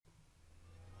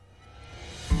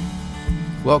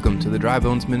Welcome to the Dry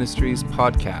Bones Ministries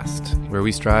podcast, where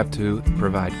we strive to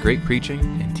provide great preaching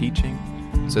and teaching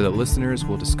so that listeners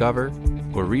will discover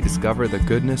or rediscover the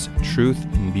goodness, truth,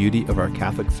 and beauty of our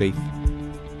Catholic faith.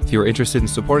 If you are interested in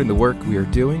supporting the work we are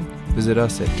doing, visit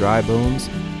us at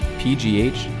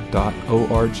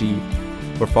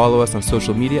drybonespgh.org or follow us on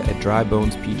social media at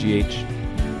drybonespgh.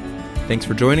 Thanks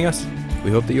for joining us.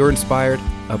 We hope that you're inspired,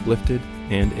 uplifted,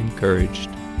 and encouraged.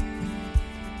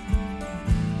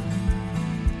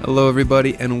 Hello,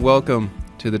 everybody, and welcome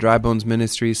to the Dry Bones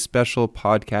Ministries special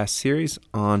podcast series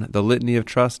on the Litany of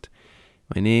Trust.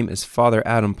 My name is Father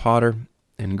Adam Potter,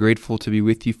 and grateful to be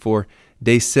with you for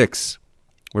day 6,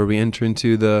 where we enter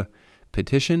into the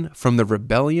petition from the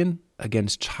rebellion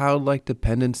against childlike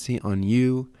dependency on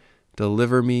you.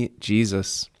 Deliver me,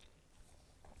 Jesus.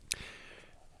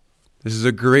 This is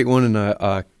a great one, and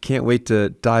I can't wait to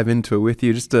dive into it with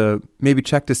you, just to maybe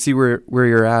check to see where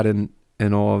you're at and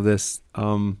all of this.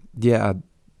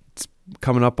 It's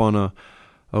coming up on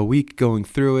a week going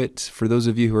through it. For those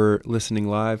of you who are listening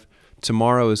live,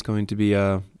 tomorrow is going to be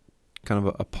a kind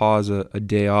of a pause, a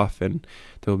day off, and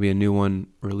there will be a new one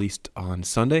released on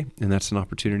Sunday, and that's an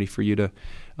opportunity for you to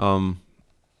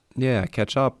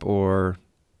catch up or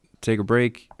take a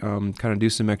break, kind of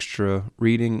do some extra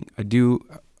reading. I do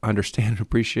understand and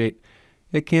appreciate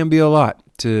it can be a lot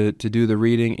to do the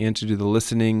reading and to do the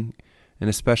listening. And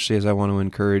especially as I want to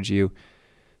encourage you,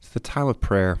 it's the time of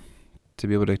prayer to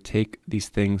be able to take these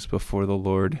things before the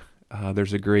Lord.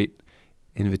 There's a great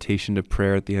invitation to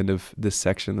prayer at the end of this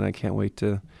section that I can't wait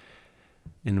to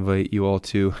invite you all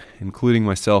to, including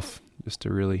myself, just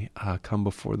to really come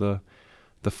before the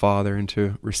Father and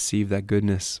to receive that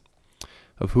goodness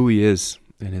of who He is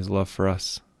and His love for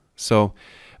us. So,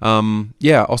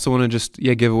 also want to just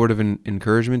give a word of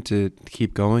encouragement to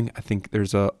keep going. I think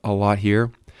there's a lot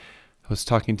here. I was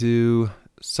talking to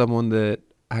someone that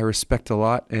I respect a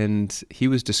lot, and he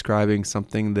was describing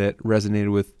something that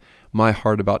resonated with my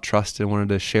heart about trust, and wanted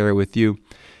to share it with you.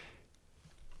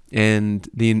 And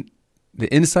the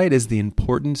insight is the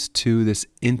importance to this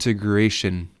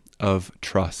integration of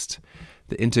trust.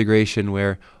 The integration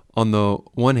where, on the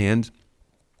one hand,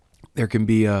 there can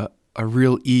be a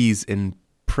real ease in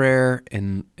prayer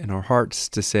and in our hearts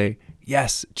to say,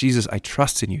 yes, Jesus, I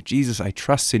trust in you. Jesus, I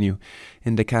trust in you.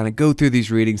 And to kind of go through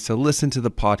these readings, to listen to the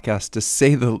podcast, to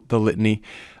say the litany.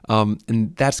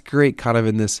 And that's great kind of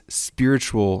in this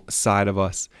spiritual side of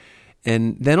us.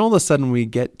 And then all of a sudden we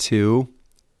get to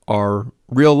our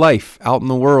real life out in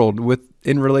the world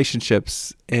in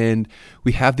relationships. And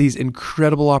we have these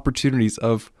incredible opportunities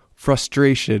of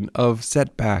frustration, of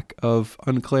setback, of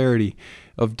unclarity,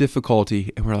 of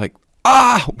difficulty. And we're like,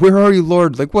 where are you,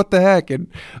 Lord? Like, what the heck? And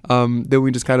then we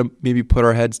just kind of maybe put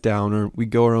our heads down or we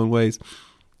go our own ways.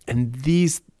 And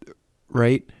this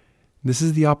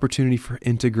is the opportunity for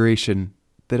integration,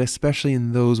 that especially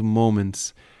in those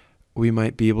moments, we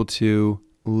might be able to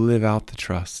live out the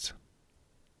trust.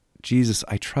 Jesus,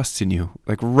 I trust in you.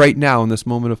 Like right now in this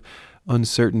moment of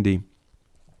uncertainty.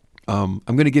 I'm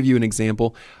going to give you an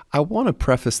example. I want to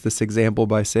preface this example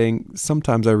by saying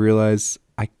sometimes I realize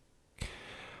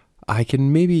I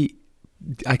can maybe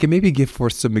give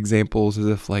forth some examples as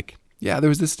if there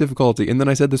was this difficulty, and then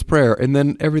I said this prayer, and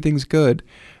then everything's good.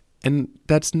 And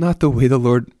that's not the way the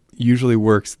Lord usually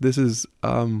works. This is,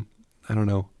 a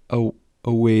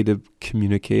way to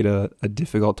communicate a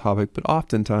difficult topic, but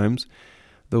oftentimes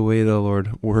the way the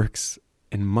Lord works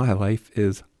in my life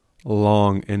is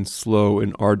long and slow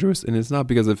and arduous, and it's not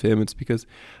because of Him, it's because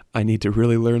I need to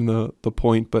really learn the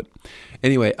point. But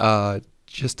anyway,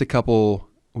 just a couple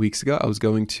weeks ago, I was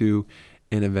going to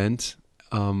an event.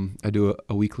 I do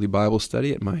a weekly Bible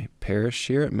study at my parish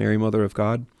here at Mary Mother of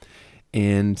God,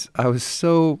 and I was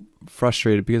so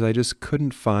frustrated because I just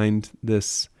couldn't find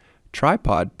this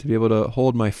tripod to be able to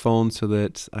hold my phone so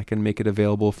that I can make it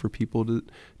available for people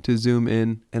to zoom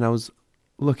in. And I was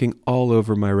looking all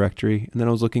over my rectory, and then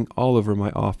I was looking all over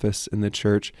my office in the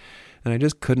church, and I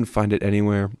just couldn't find it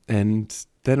anywhere. And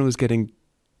then it was getting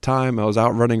time. I was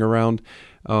out running around.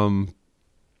 I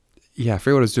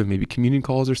forget what I was doing, maybe communion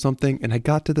calls or something. And I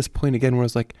got to this point again where I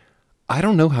was like, I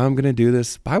don't know how I'm going to do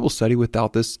this Bible study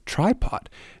without this tripod.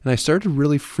 And I started to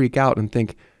really freak out and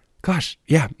think, gosh,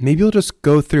 maybe I'll just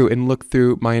go through and look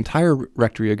through my entire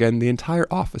rectory again, the entire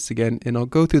office again, and I'll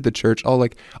go through the church, all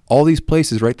these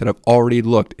places, right, that I've already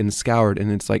looked and scoured,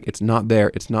 and it's like, it's not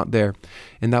there.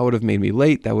 And that would have made me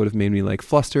late. That would have made me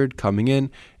flustered coming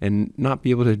in and not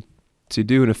be able to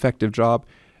do an effective job.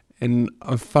 And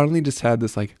I finally just had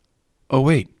this oh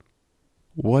wait,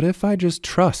 what if I just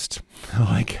trust?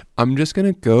 I'm just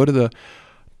going to go to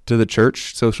the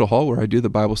church social hall where I do the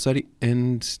Bible study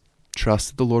and trust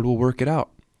that the Lord will work it out.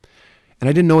 And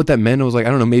I didn't know what that meant. I was like, I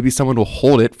don't know, maybe someone will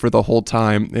hold it for the whole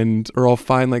time or I'll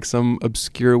find like some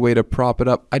obscure way to prop it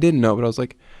up. I didn't know, but I was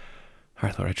like, all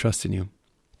right, Lord, I trust in you.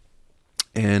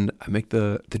 And I make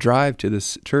the drive to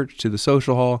this church, to the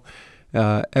social hall.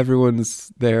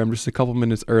 Everyone's there. I'm just a couple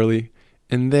minutes early.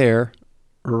 And there,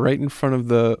 right in front of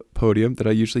the podium that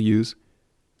I usually use,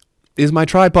 is my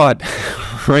tripod,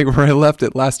 right where I left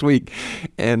it last week.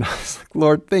 And I was like,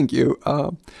 Lord, thank you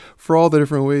for all the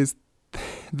different ways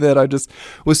that I just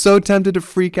was so tempted to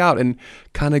freak out and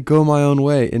kind of go my own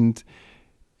way. And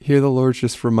here the Lord's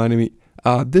just reminding me,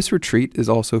 this retreat is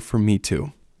also for me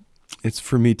too. It's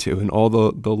for me too. And all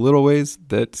the little ways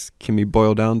that can be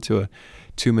boiled down to a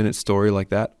 2-minute story like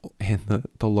that, and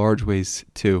the large ways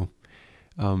too.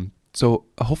 So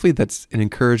hopefully that's an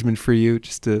encouragement for you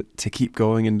just to keep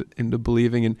going and into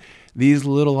believing. And these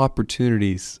little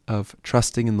opportunities of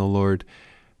trusting in the Lord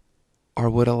are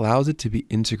what allows it to be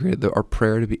integrated, our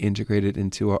prayer to be integrated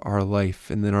into our life,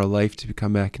 and then our life to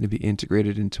come back and to be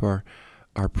integrated into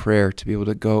our prayer, to be able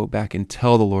to go back and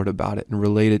tell the Lord about it and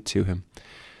relate it to him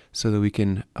so that we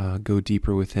can go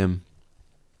deeper with him.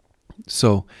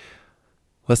 So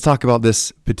let's talk about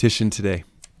this petition today.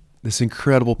 This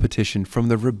incredible petition: from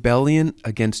the rebellion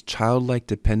against childlike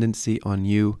dependency on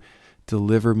you,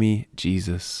 deliver me,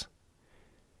 Jesus.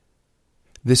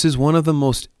 This is one of the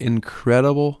most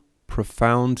incredible,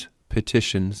 profound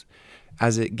petitions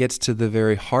as it gets to the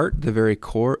very heart, the very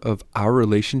core of our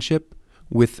relationship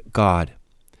with God.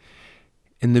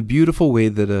 In the beautiful way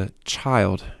that a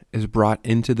child is brought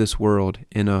into this world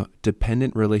in a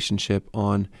dependent relationship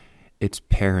on its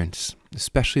parents,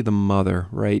 especially the mother,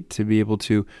 right? To be able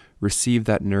to receive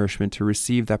that nourishment, to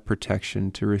receive that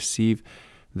protection, to receive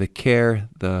the care,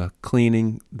 the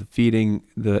cleaning, the feeding,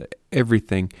 the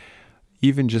everything,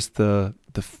 even just the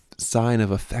sign of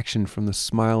affection from the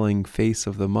smiling face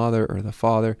of the mother or the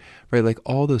father, right? Like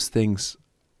all those things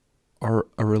are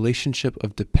a relationship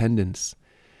of dependence.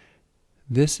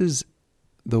 This is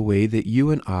the way that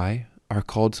you and I are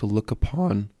called to look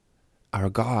upon our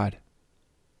God,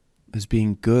 as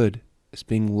being good, as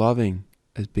being loving,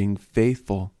 as being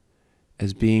faithful,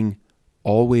 as being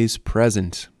always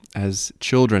present. As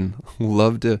children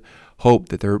love to hope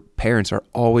that their parents are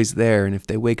always there, and if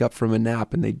they wake up from a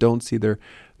nap and they don't see their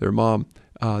mom,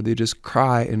 they just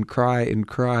cry and cry and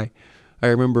cry. I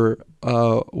remember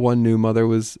one new mother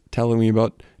was telling me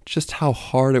about just how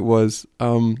hard it was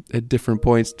at different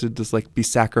points to just like be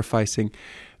sacrificing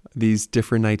these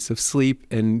different nights of sleep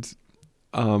and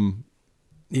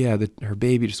her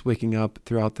baby just waking up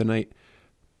throughout the night.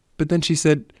 But then she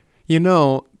said,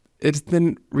 it's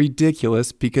been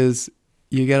ridiculous because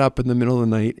you get up in the middle of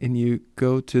the night and you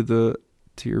go to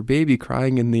your baby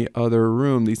crying in the other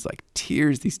room, these like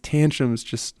tears, these tantrums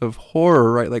just of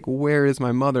horror, right? Like, where is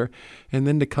my mother? And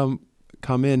then to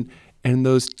come in, and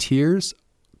those tears,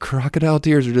 crocodile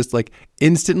tears, are just like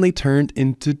instantly turned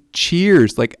into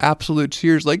cheers, like absolute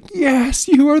cheers, like, yes,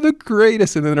 you are the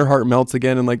greatest. And then her heart melts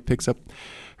again and like picks up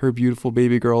her beautiful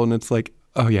baby girl, and it's like,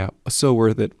 oh yeah, so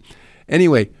worth it.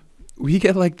 Anyway, we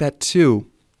get like that too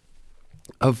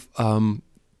of,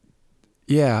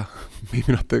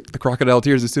 maybe not the crocodile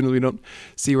tears as soon as we don't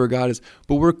see where God is,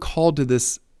 but we're called to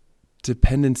this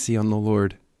dependency on the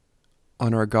Lord,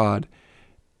 on our God,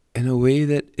 in a way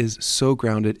that is so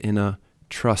grounded in a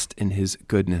trust in his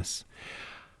goodness.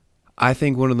 I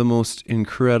think one of the most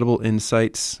incredible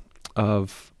insights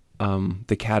of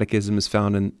the Catechism is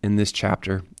found in this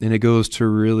chapter, and it goes to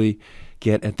really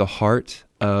get at the heart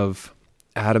of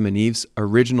Adam and Eve's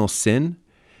original sin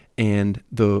and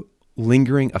the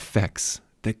lingering effects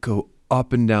that go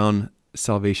up and down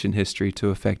salvation history to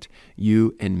affect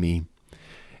you and me.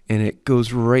 And it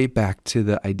goes right back to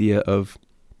the idea of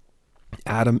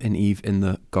Adam and Eve in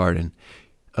the Garden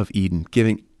of Eden,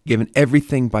 given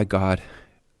everything by God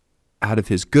out of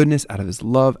his goodness, out of his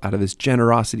love, out of his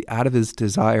generosity, out of his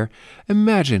desire.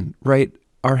 Imagine, right?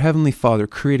 Our Heavenly Father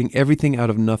creating everything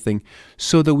out of nothing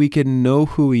so that we can know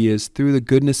who he is through the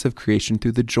goodness of creation,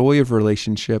 through the joy of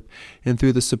relationship, and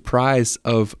through the surprise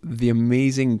of the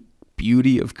amazing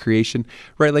beauty of creation,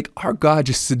 right? Like our God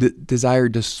just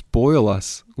desired to spoil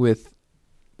us with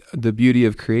the beauty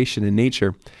of creation and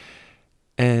nature.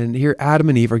 And here Adam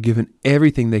and Eve are given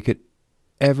everything they could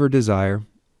ever desire,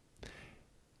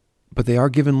 but they are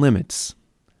given limits.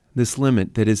 This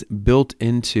limit that is built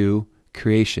into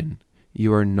creation.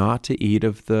 You are not to eat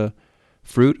of the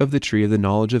fruit of the tree of the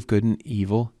knowledge of good and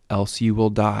evil, else you will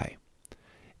die.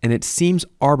 And it seems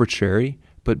arbitrary,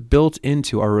 but built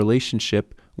into our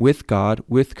relationship with God,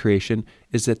 with creation,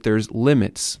 is that there's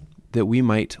limits that we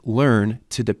might learn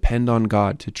to depend on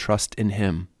God, to trust in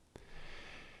him.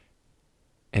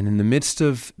 And in the midst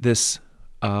of this,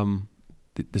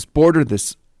 this border,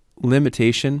 this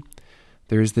limitation,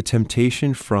 there is the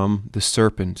temptation from the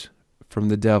serpent, from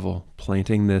the devil,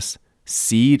 planting this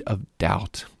seed of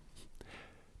doubt.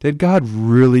 Did God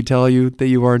really tell you that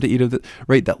you aren't to eat of it?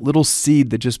 Right, that little seed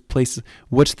that just places.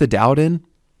 What's the doubt in?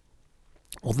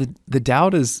 Well, the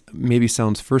doubt is maybe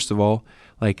sounds, first of all,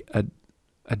 like a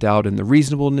doubt in the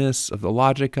reasonableness of the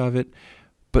logic of it,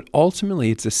 but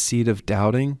ultimately it's a seed of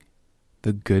doubting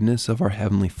the goodness of our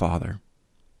Heavenly Father.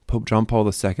 Pope John Paul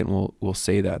II will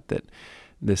say that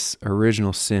this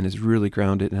original sin is really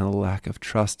grounded in a lack of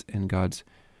trust in God's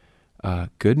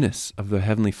goodness of the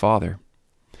Heavenly Father.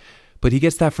 But he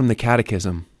gets that from the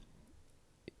Catechism.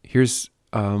 Here's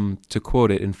to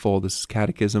quote it in full. This is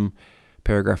Catechism,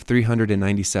 paragraph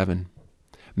 397.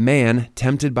 Man,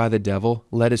 tempted by the devil,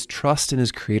 let his trust in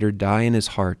his Creator die in his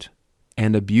heart,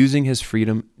 and abusing his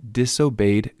freedom,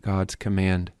 disobeyed God's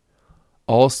command.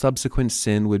 All subsequent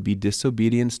sin would be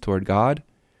disobedience toward God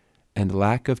and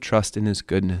lack of trust in his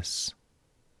goodness.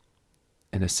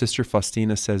 And as Sister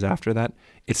Faustina says after that,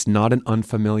 it's not an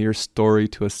unfamiliar story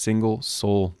to a single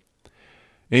soul.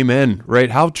 Amen,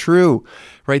 right? How true,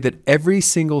 right? That every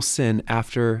single sin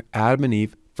after Adam and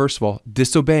Eve, first of all,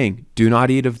 disobeying, do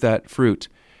not eat of that fruit.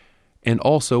 And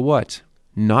also what?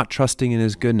 Not trusting in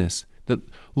his goodness. That,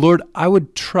 Lord, I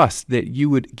would trust that you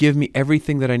would give me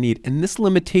everything that I need. And this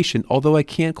limitation, although I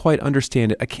can't quite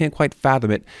understand it, I can't quite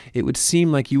fathom it, it would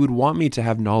seem like you would want me to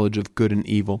have knowledge of good and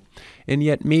evil. And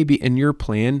yet maybe in your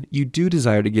plan, you do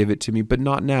desire to give it to me, but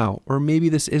not now. Or maybe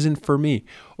this isn't for me,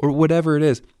 or whatever it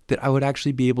is, that I would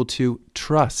actually be able to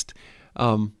trust.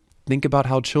 Think about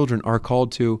how children are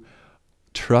called to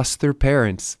trust their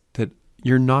parents, that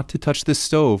you're not to touch this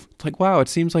stove. It's like, wow, it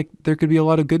seems like there could be a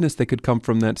lot of goodness that could come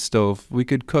from that stove. We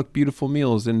could cook beautiful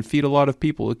meals and feed a lot of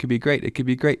people. It could be great. It could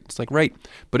be great. It's like, right,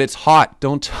 but it's hot.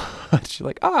 Don't touch. You're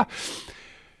like,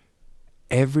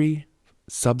 Every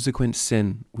subsequent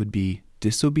sin would be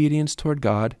disobedience toward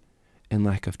God and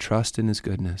lack of trust in his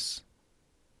goodness.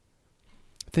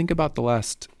 Think about the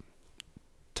last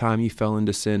time you fell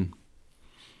into sin.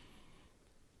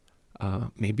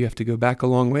 Maybe you have to go back a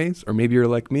long ways, or maybe you're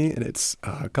like me and it's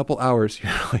a couple hours.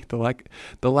 You're like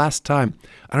the last time,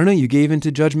 I don't know, you gave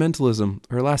into judgmentalism,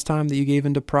 or the last time that you gave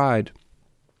into pride,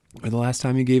 or the last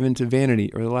time you gave into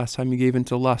vanity, or the last time you gave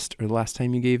into lust, or the last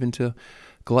time you gave into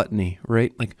gluttony,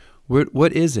 right? Like,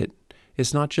 what is it?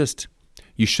 It's not just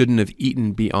you shouldn't have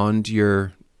eaten beyond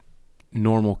your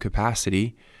normal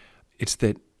capacity. It's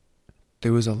that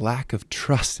there was a lack of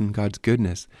trust in God's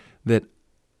goodness, that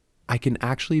I can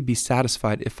actually be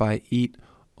satisfied if I eat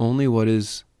only what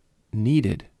is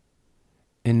needed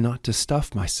and not to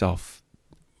stuff myself.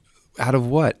 Out of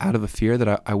what? Out of a fear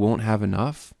that I won't have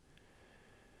enough?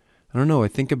 I don't know. I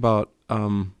think about,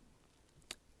 a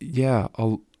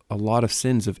lot of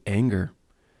sins of anger.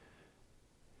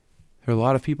 There are a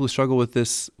lot of people who struggle with the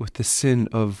sin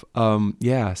of,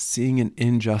 seeing an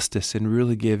injustice and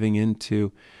really giving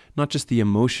into not just the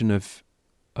emotion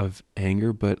of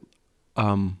anger, but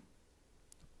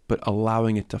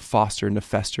allowing it to foster and to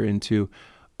fester into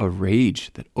a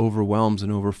rage that overwhelms and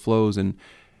overflows. And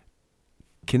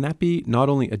can that be not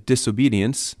only a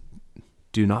disobedience,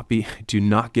 do not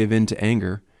give in to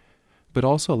anger, but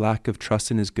also a lack of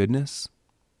trust in his goodness?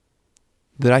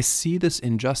 That I see this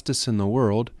injustice in the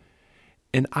world,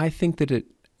 and I think that it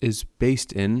is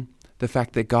based in the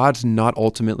fact that God's not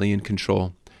ultimately in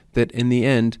control, that in the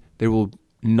end, there will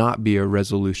not be a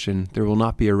resolution, there will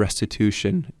not be a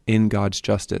restitution in God's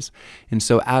justice. And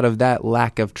so out of that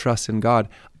lack of trust in God,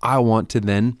 I want to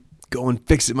then go and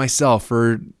fix it myself,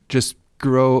 or just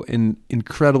grow in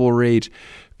incredible rage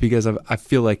because I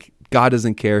feel like God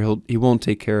doesn't care, he won't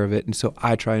take care of it, and so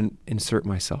I try and insert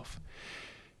myself.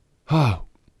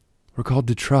 We're called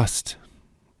to trust.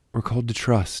 We're called to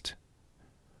trust.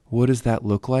 What does that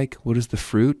look like? What is the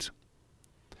fruit?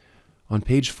 On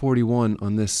page 41,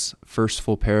 on this first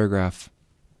full paragraph,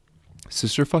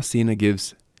 Sister Faustina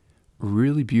gives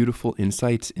really beautiful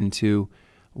insights into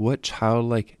what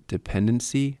childlike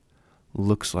dependency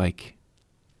looks like.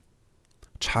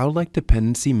 Childlike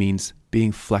dependency means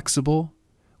being flexible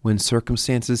when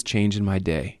circumstances change in my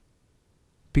day,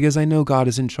 because I know God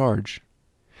is in charge.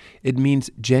 It means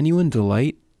genuine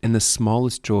delight in the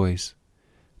smallest joys,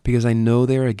 because I know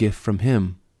they are a gift from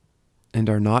Him and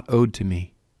are not owed to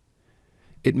me.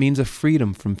 It means a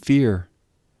freedom from fear,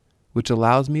 which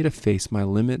allows me to face my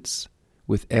limits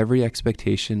with every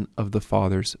expectation of the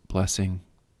Father's blessing.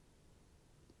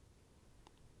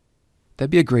 That'd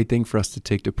be a great thing for us to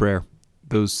take to prayer.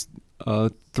 Those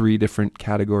three different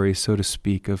categories, so to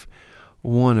speak, of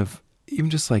one of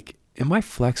even just like am I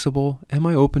flexible? Am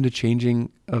I open to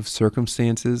changing of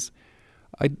circumstances?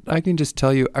 I can just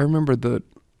tell you, I remember the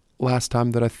last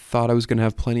time that I thought I was going to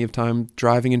have plenty of time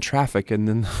driving in traffic, and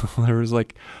then there was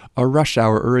like a rush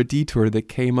hour or a detour that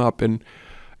came up, and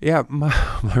yeah, my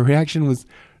reaction was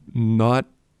not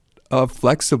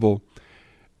flexible.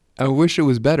 I wish it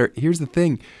was better. Here's the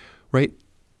thing, right?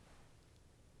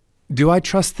 Do I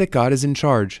trust that God is in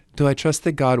charge? Do I trust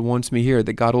that God wants me here,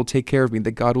 that God will take care of me,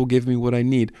 that God will give me what I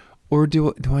need? Or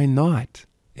do I not?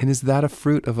 And is that a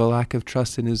fruit of a lack of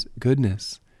trust in his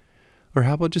goodness? Or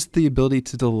how about just the ability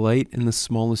to delight in the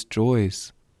smallest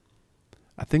joys?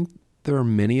 I think there are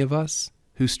many of us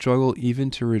who struggle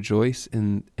even to rejoice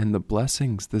in the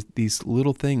blessings, these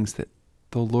little things that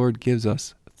the Lord gives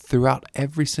us throughout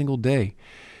every single day.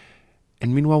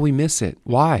 And meanwhile, we miss it.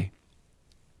 Why?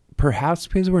 Perhaps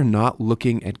because we're not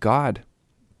looking at God,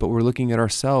 but we're looking at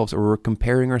ourselves, or we're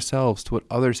comparing ourselves to what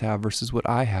others have versus what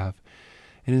I have.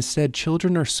 And instead,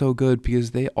 children are so good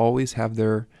because they always have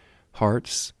their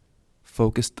hearts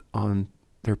focused on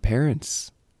their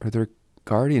parents or their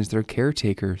guardians, their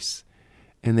caretakers,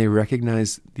 and they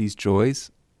recognize these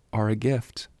joys are a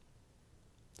gift.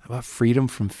 How about freedom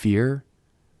from fear?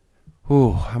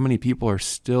 Oh, how many people are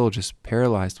still just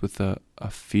paralyzed with a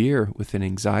fear, with an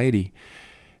anxiety?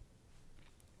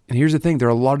 And here's the thing, there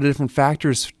are a lot of different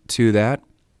factors to that,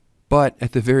 but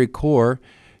at the very core,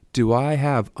 do I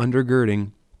have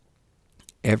undergirding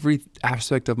every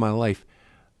aspect of my life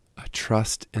a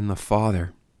trust in the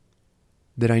Father,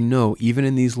 that I know even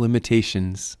in these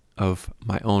limitations of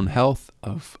my own health,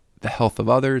 of the health of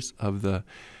others, of the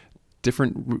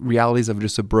different realities of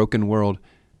just a broken world,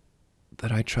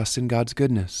 that I trust in God's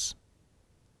goodness,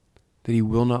 that he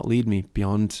will not lead me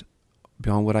beyond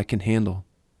what I can handle.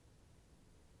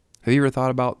 Have you ever thought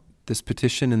about this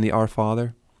petition in the Our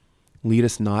Father? Lead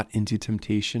us not into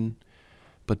temptation,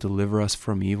 but deliver us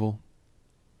from evil.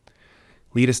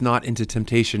 Lead us not into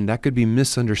temptation. That could be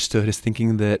misunderstood as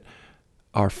thinking that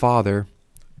our Father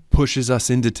pushes us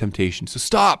into temptation. So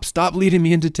stop leading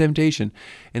me into temptation.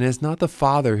 And it's not the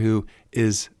Father who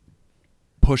is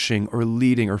pushing or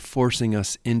leading or forcing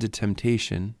us into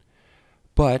temptation,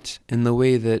 but in the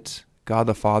way that God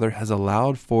the Father has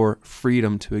allowed for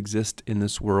freedom to exist in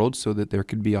this world so that there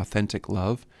could be authentic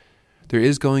love, there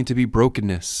is going to be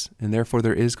brokenness, and therefore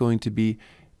there is going to be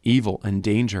evil and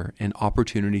danger and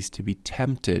opportunities to be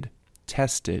tempted,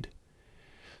 tested.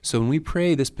 So when we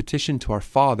pray this petition to our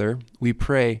Father, we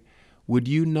pray, would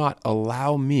you not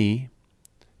allow me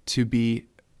to be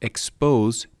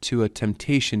exposed to a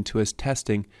temptation, to a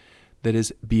testing that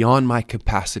is beyond my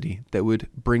capacity, that would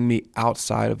bring me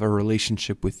outside of a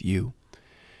relationship with you?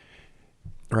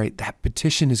 Right? That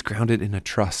petition is grounded in a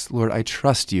trust. Lord, I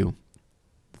trust you,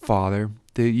 Father,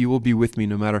 that you will be with me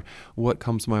no matter what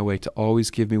comes my way, to always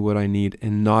give me what I need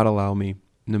and not allow me,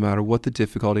 no matter what the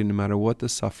difficulty, no matter what the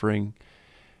suffering,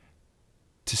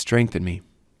 to strengthen me,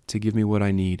 to give me what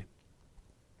I need.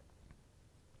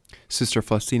 Sister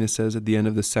Faustina says at the end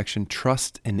of this section,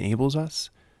 trust enables us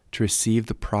to receive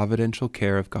the providential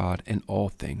care of God in all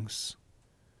things.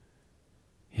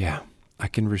 Yeah, I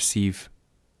can receive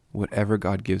whatever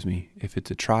God gives me. If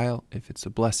it's a trial, if it's a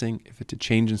blessing, if it's a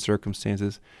change in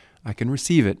circumstances, I can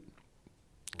receive it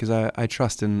because I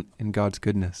trust in God's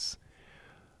goodness.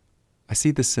 I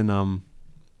see this in, I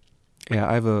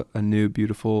have a new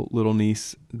beautiful little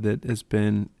niece that has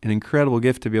been an incredible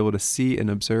gift to be able to see and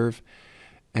observe,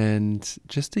 and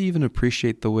just to even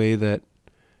appreciate the way that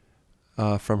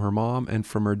from her mom and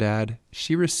from her dad,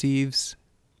 she receives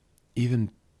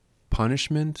even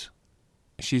punishment.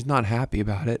 She's not happy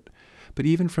about it, but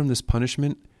even from this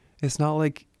punishment, it's not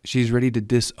like she's ready to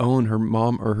disown her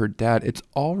mom or her dad. It's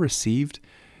all received,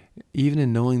 even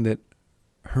in knowing that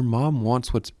her mom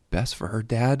wants what's best for her.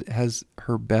 Dad has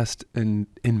her best in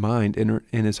mind, in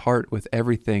his heart with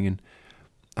everything. And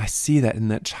I see that in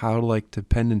that childlike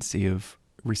dependency of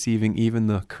receiving even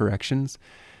the corrections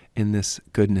in this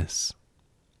goodness.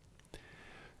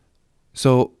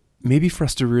 So maybe for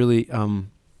us to really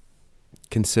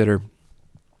consider,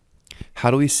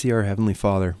 how do we see our Heavenly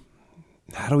Father?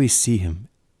 How do we see him?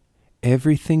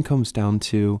 Everything comes down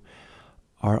to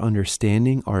our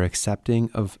understanding, our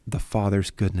accepting of the Father's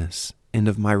goodness and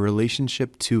of my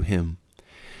relationship to him.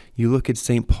 You look at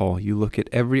St. Paul, you look at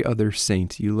every other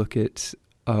saint, you look at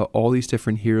all these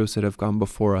different heroes that have gone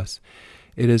before us.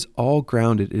 It is all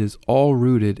grounded, it is all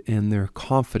rooted in their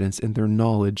confidence and their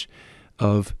knowledge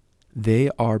of they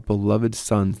are beloved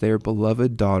sons, they are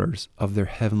beloved daughters of their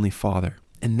Heavenly Father.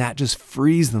 And that just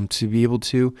frees them to be able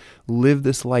to live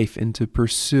this life and to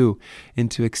pursue and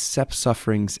to accept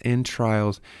sufferings and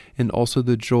trials and also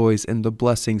the joys and the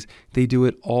blessings. They do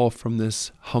it all from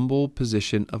this humble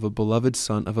position of a beloved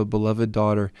son, of a beloved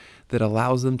daughter, that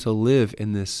allows them to live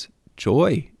in this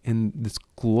joy, in this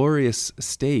glorious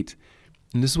state.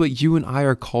 And this is what you and I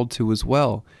are called to as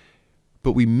well.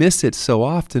 But we miss it so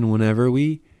often whenever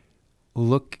we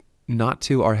look not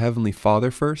to our Heavenly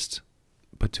Father first,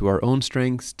 but to our own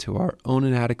strengths, to our own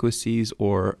inadequacies,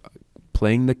 or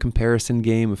playing the comparison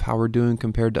game of how we're doing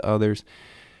compared to others.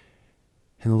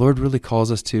 And the Lord really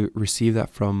calls us to receive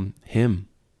that from Him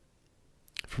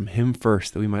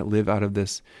first, that we might live out of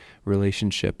this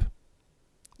relationship.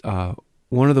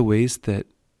 One of the ways that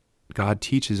God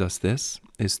teaches us this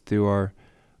is through our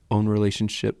own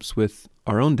relationships with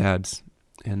our own dads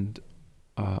and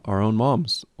our own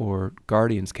moms or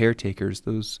guardians, caretakers,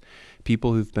 those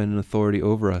people who've been in authority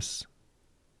over us,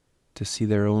 to see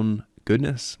their own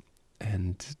goodness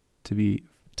and to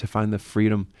find the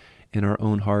freedom in our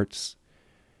own hearts.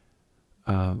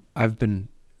 I've been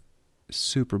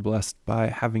super blessed by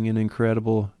having an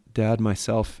incredible dad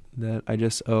myself that I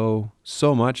just owe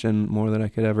so much, and more than I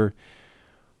could ever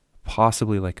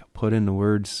possibly put into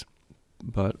words.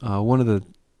 But one of the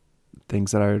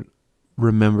things that I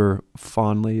remember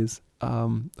fondly is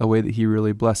a way that he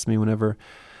really blessed me whenever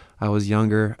I was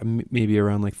younger, maybe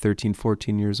around 13,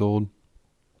 14 years old.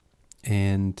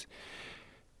 And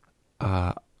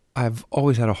I've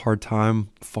always had a hard time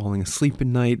falling asleep at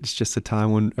night. It's just a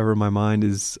time whenever my mind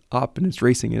is up and it's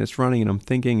racing and it's running and I'm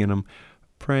thinking and I'm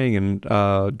praying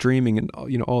and dreaming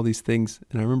and all these things.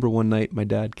 And I remember one night my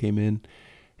dad came in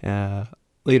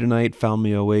late at night, found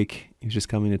me awake. He was just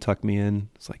coming to tuck me in.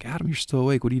 It's like, Adam, you're still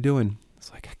awake. What are you doing?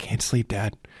 It's like, I can't sleep,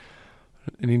 Dad.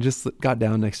 And he just got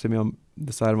down next to me on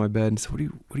the side of my bed and said, what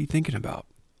are you thinking about?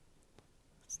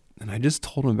 And I just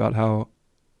told him about how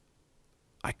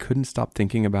I couldn't stop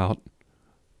thinking about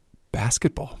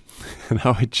basketball and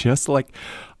how I just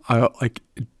I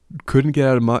couldn't get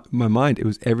out of my mind. It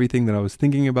was everything that I was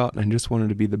thinking about, and I just wanted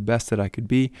to be the best that I could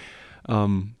be.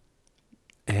 And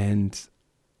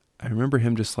I remember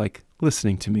him just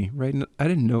listening to me, right? And I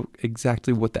didn't know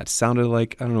exactly what that sounded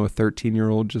like. I don't know, a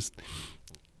 13-year-old just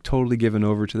totally given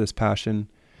over to this passion.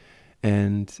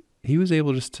 And he was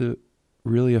able just to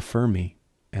really affirm me.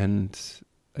 And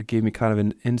it gave me kind of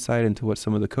an insight into what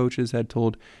some of the coaches had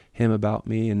told him about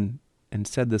me, and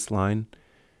said this line.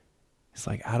 It's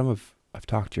like, Adam, I've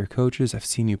talked to your coaches, I've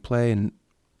seen you play, and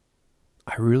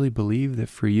I really believe that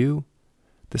for you,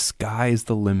 the sky is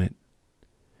the limit.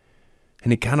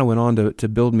 And it kind of went on to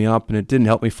build me up, and it didn't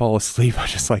help me fall asleep. I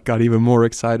just got even more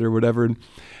excited or whatever. And,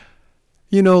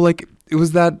 it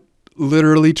was that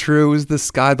literally true? Is the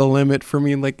sky the limit for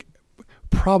me?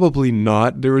 Probably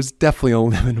not. There was definitely a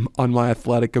limit on my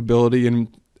athletic ability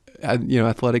and,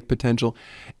 athletic potential.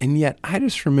 And yet I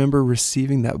just remember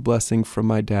receiving that blessing from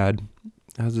my dad.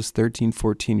 I was this 13,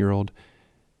 14-year-old,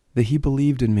 that he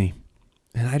believed in me.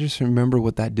 And I just remember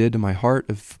what that did to my heart,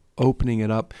 of opening it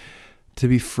up to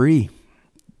be free,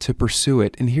 to pursue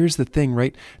it. And here's the thing,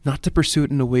 right? Not to pursue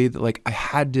it in a way that I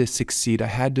had to succeed, I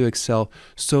had to excel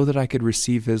so that I could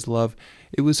receive his love.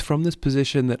 It was from this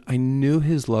position that I knew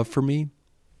his love for me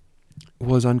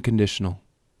was unconditional.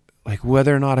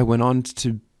 Whether or not I went on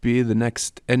to be the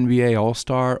next NBA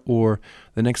All-Star or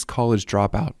the next college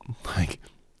dropout,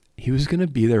 he was going to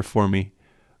be there for me,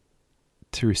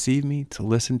 to receive me, to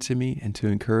listen to me, and to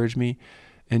encourage me,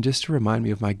 and just to remind me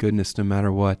of my goodness no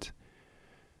matter what.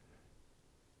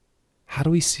 How do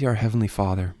we see our Heavenly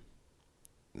Father?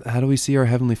 How do we see our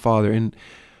Heavenly Father? And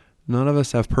none of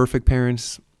us have perfect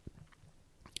parents,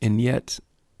 and yet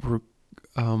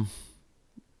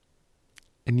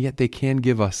they can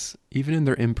give us, even in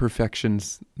their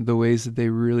imperfections, the ways that they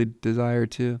really desire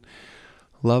to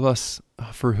love us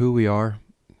for who we are,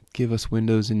 give us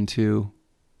windows into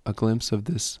a glimpse of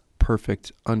this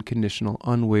perfect, unconditional,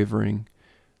 unwavering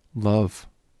love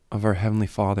of our Heavenly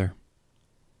Father.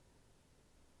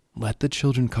 Let the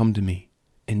children come to me,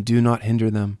 and do not hinder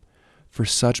them, for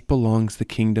such belongs the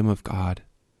kingdom of God.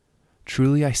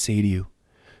 Truly I say to you,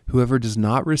 whoever does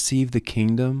not receive the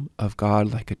kingdom of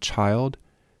God like a child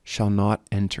shall not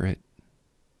enter it.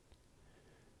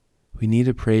 We need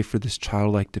to pray for this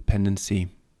childlike dependency,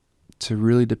 to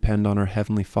really depend on our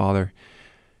Heavenly Father,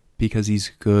 because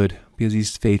He's good, because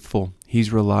He's faithful,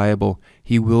 He's reliable.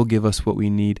 He will give us what we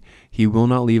need. He will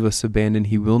not leave us abandoned.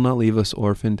 He will not leave us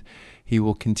orphaned. He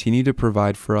will continue to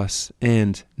provide for us.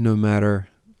 And no matter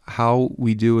how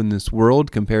we do in this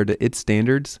world compared to its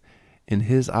standards, in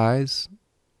His eyes,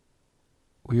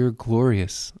 we are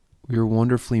glorious. We are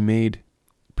wonderfully made,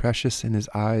 precious in his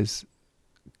eyes,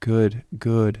 good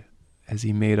as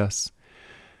he made us.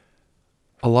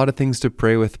 A lot of things to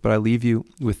pray with, but I leave you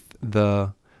with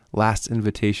the last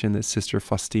invitation that Sister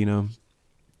Faustina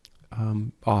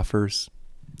offers.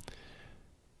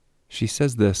 She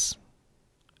says this: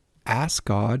 ask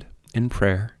God in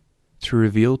prayer to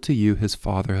reveal to you his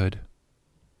fatherhood.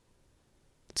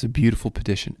 It's a beautiful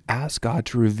petition. Ask God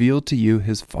to reveal to you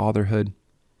his fatherhood.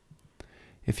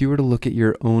 If you were to look at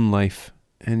your own life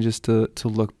and just to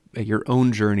look at your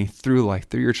own journey through life,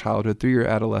 through your childhood, through your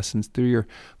adolescence, through your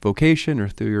vocation or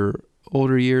through your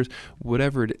older years,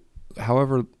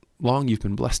 however long you've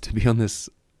been blessed to be on this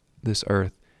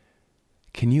earth,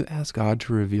 can you ask God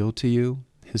to reveal to you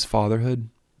his fatherhood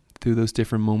through those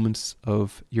different moments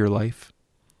of your life?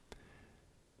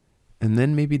 And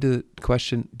then maybe the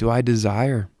question, do I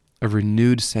desire a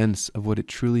renewed sense of what it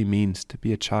truly means to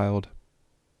be a child?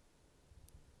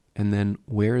 And then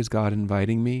where is God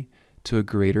inviting me to a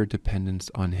greater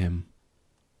dependence on him?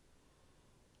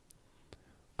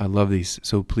 I love these.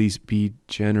 So please be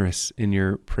generous in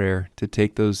your prayer to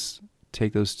take those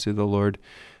to the Lord,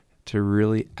 to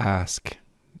really ask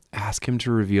him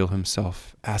to reveal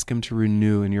himself. Ask him to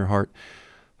renew in your heart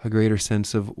a greater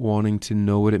sense of wanting to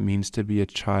know what it means to be a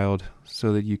child,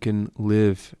 so that you can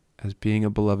live as being a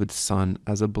beloved son,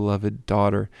 as a beloved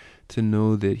daughter, to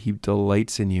know that he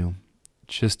delights in you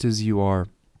just as you are.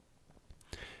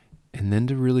 And then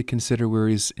to really consider where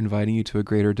he's inviting you to a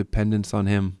greater dependence on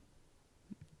him,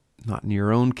 not in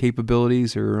your own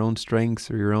capabilities or your own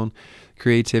strengths or your own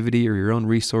creativity or your own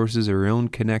resources or your own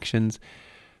connections,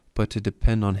 but to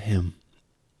depend on him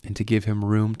and to give him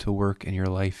room to work in your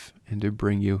life and to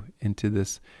bring you into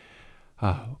this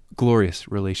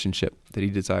glorious relationship that he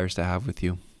desires to have with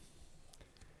you.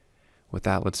 With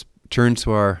that, let's turn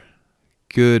to our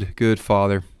good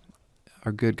Father,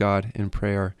 our good God, and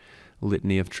pray our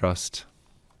litany of trust.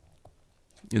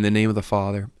 In the name of the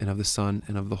Father, and of the Son,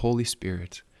 and of the Holy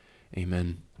Spirit.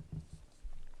 Amen.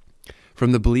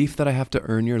 From the belief that I have to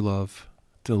earn your love,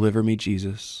 deliver me,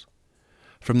 Jesus.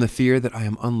 From the fear that I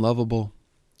am unlovable,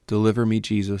 deliver me,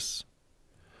 Jesus.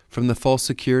 From the false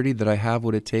security that I have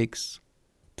what it takes,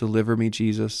 deliver me,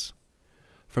 Jesus.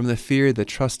 From the fear that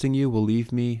trusting you will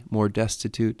leave me more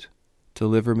destitute,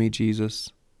 deliver me,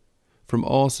 Jesus. From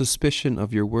all suspicion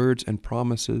of your words and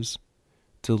promises,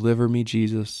 deliver me,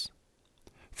 Jesus.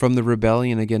 From the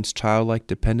rebellion against childlike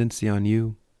dependency on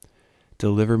you,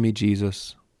 deliver me,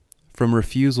 Jesus. From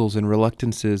refusals and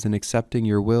reluctances in accepting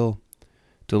your will,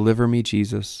 deliver me,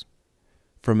 Jesus.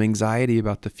 From anxiety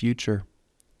about the future,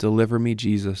 deliver me,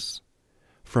 Jesus.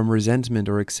 From resentment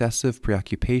or excessive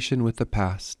preoccupation with the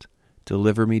past,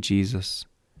 deliver me, Jesus.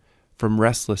 From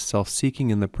restless self-seeking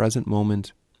in the present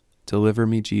moment, deliver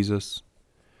me, Jesus.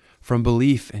 From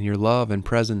belief in your love and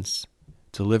presence,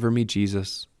 deliver me,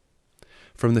 Jesus.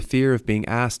 From the fear of being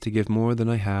asked to give more than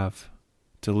I have,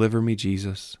 deliver me,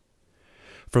 Jesus.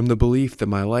 From the belief that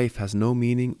my life has no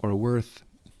meaning or worth,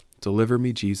 deliver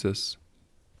me, Jesus.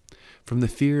 From the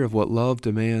fear of what love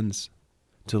demands,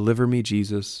 deliver me,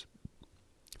 Jesus.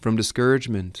 From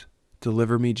discouragement,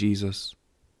 deliver me, Jesus.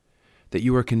 That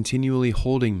you are continually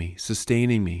holding me,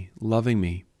 sustaining me, loving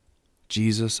me.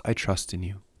 Jesus, I trust in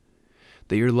you.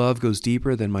 That your love goes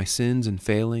deeper than my sins and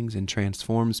failings and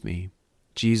transforms me.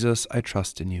 Jesus, I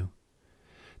trust in you.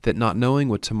 That not knowing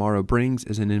what tomorrow brings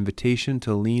is an invitation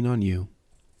to lean on you.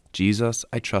 Jesus,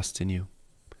 I trust in you.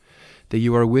 That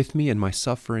you are with me in my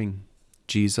suffering.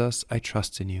 Jesus, I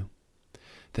trust in you.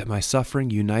 That my suffering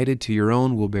united to your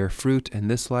own will bear fruit in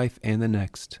this life and the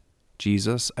next.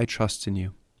 Jesus, I trust in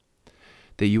you.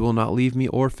 That you will not leave me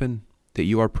orphan, that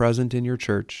you are present in your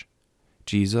church.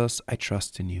 Jesus, I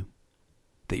trust in you.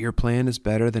 That your plan is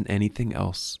better than anything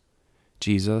else.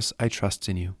 Jesus, I trust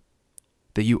in you.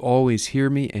 That you always hear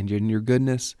me and in your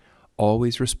goodness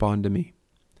always respond to me.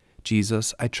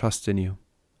 Jesus, I trust in you.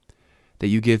 That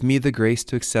you give me the grace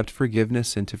to accept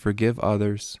forgiveness and to forgive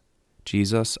others.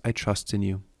 Jesus, I trust in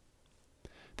you.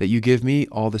 That you give me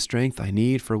all the strength I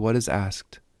need for what is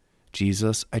asked.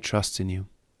 Jesus, I trust in you.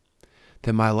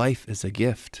 That my life is a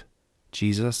gift.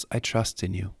 Jesus, I trust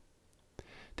in you.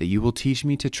 That you will teach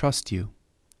me to trust you.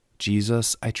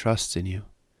 Jesus, I trust in you.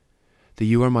 That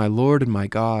you are my Lord and my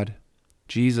God.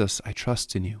 Jesus, I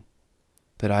trust in you.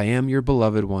 That I am your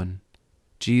beloved one.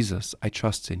 Jesus, I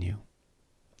trust in you.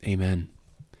 Amen.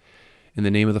 In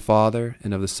the name of the Father,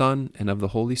 and of the Son, and of the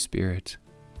Holy Spirit.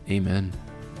 Amen.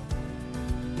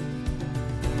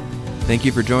 Thank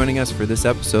you for joining us for this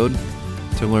episode.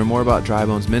 To learn more about Dry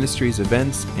Bones Ministries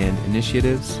events and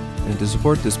initiatives, and to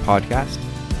support this podcast,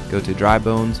 go to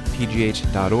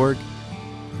drybonespgh.org.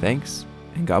 Thanks,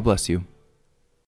 and God bless you.